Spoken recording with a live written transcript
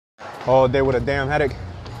all day with a damn headache.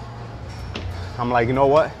 I'm like, you know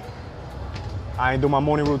what? I ain't do my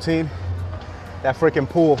morning routine. That freaking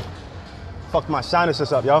pool fucked my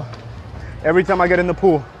sinuses up, yo. Every time I get in the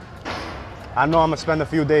pool, I know I'm gonna spend a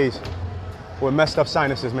few days with messed up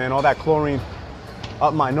sinuses, man. All that chlorine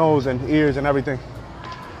up my nose and ears and everything.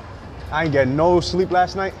 I ain't getting no sleep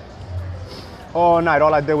last night. All night,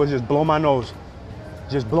 all I did was just blow my nose.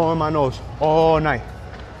 Just blowing my nose all night.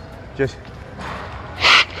 Just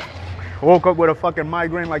woke up with a fucking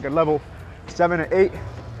migraine like a level 7 or 8.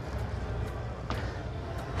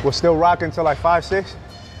 Was still rocking till like 5, 6.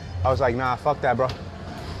 I was like, nah, fuck that, bro.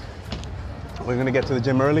 We're gonna get to the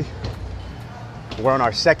gym early. We're on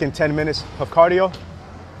our second 10 minutes of cardio.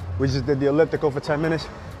 We just did the elliptical for 10 minutes.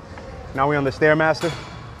 Now we're on the Stairmaster.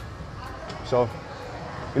 So,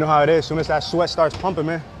 you know how it is. As soon as that sweat starts pumping,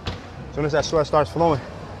 man. As soon as that sweat starts flowing,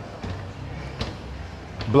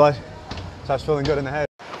 blood starts feeling good in the head.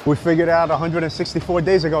 We figured it out 164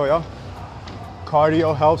 days ago, yo.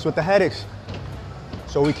 Cardio helps with the headaches.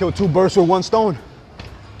 So we kill 2 birds with 1 stone.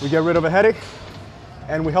 We get rid of a headache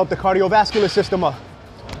and we help the cardiovascular system up.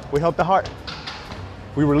 We help the heart.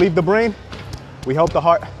 We relieve the brain. We help the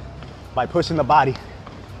heart by pushing the body.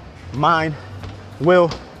 Mind,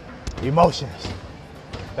 will, emotions.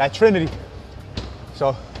 That trinity.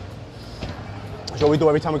 So that's what we do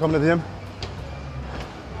every time we come to the gym.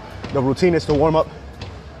 The routine is to warm up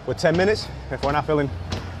with 10 minutes if we're not feeling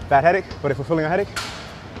that headache. But if we're feeling a headache,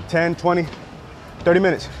 10, 20, 30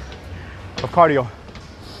 minutes of cardio,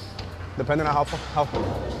 depending on how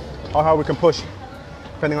hard we can push,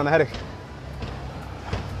 depending on the headache.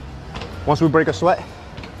 Once we break a sweat,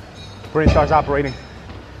 brain starts operating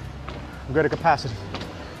greater capacity.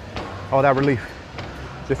 All that relief.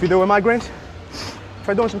 So if you deal with migraines,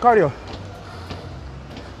 try doing some cardio.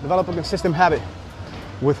 Develop a consistent habit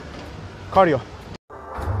with cardio.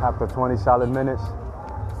 After 20 solid minutes,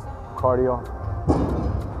 cardio.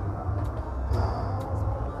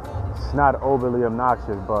 It's not overly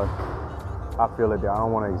obnoxious, but I feel it there. I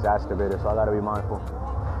don't want to exacerbate it, so I got to be mindful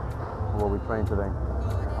of what we train today.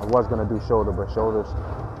 I was going to do shoulder, but shoulders,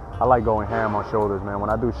 I like going ham on shoulders, man. When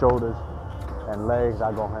I do shoulders and legs,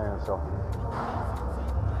 I go ham, so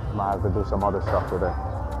I might have to do some other stuff today.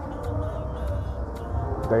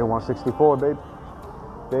 Day 164, babe.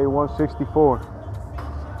 Day 164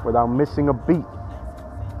 without missing a beat.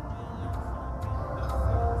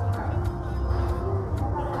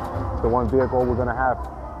 It's the one vehicle we're gonna have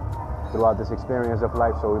throughout this experience of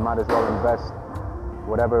life, so we might as well invest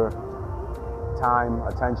whatever time,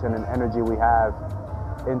 attention, and energy we have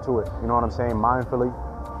into it. You know what I'm saying? Mindfully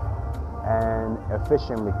and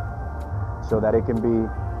efficiently, so that it can be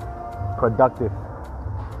productive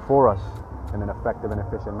for us in an effective and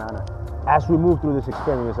efficient manner as we move through this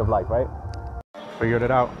experience of life, right? Figured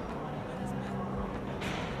it out.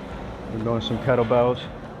 We're doing some kettlebells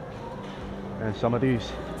and some of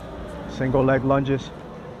these single leg lunges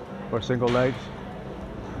or single legs,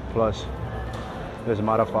 plus this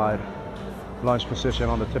modified lunge position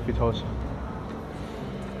on the tippy toes.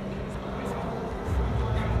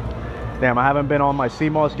 Damn, I haven't been on my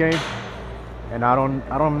CMOS game, and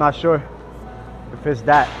I'm not sure if it's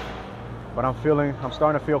that, but I'm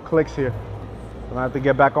starting to feel clicks here. I'm gonna have to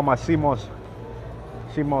get back on my CMOS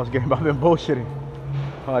game. I've been bullshitting.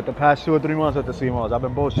 Like the past 2 or 3 months at the CMOS, I've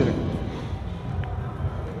been bullshitting.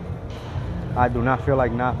 I do not feel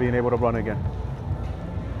like not being able to run again.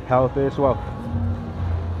 Health is wealth.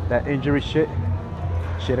 That injury shit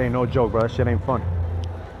ain't no joke, bro. That shit ain't fun.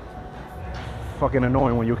 Fucking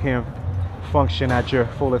annoying when you can't function at your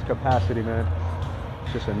fullest capacity, man.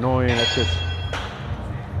 It's just annoying. It's just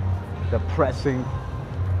depressing.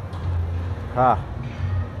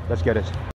 Let's get it.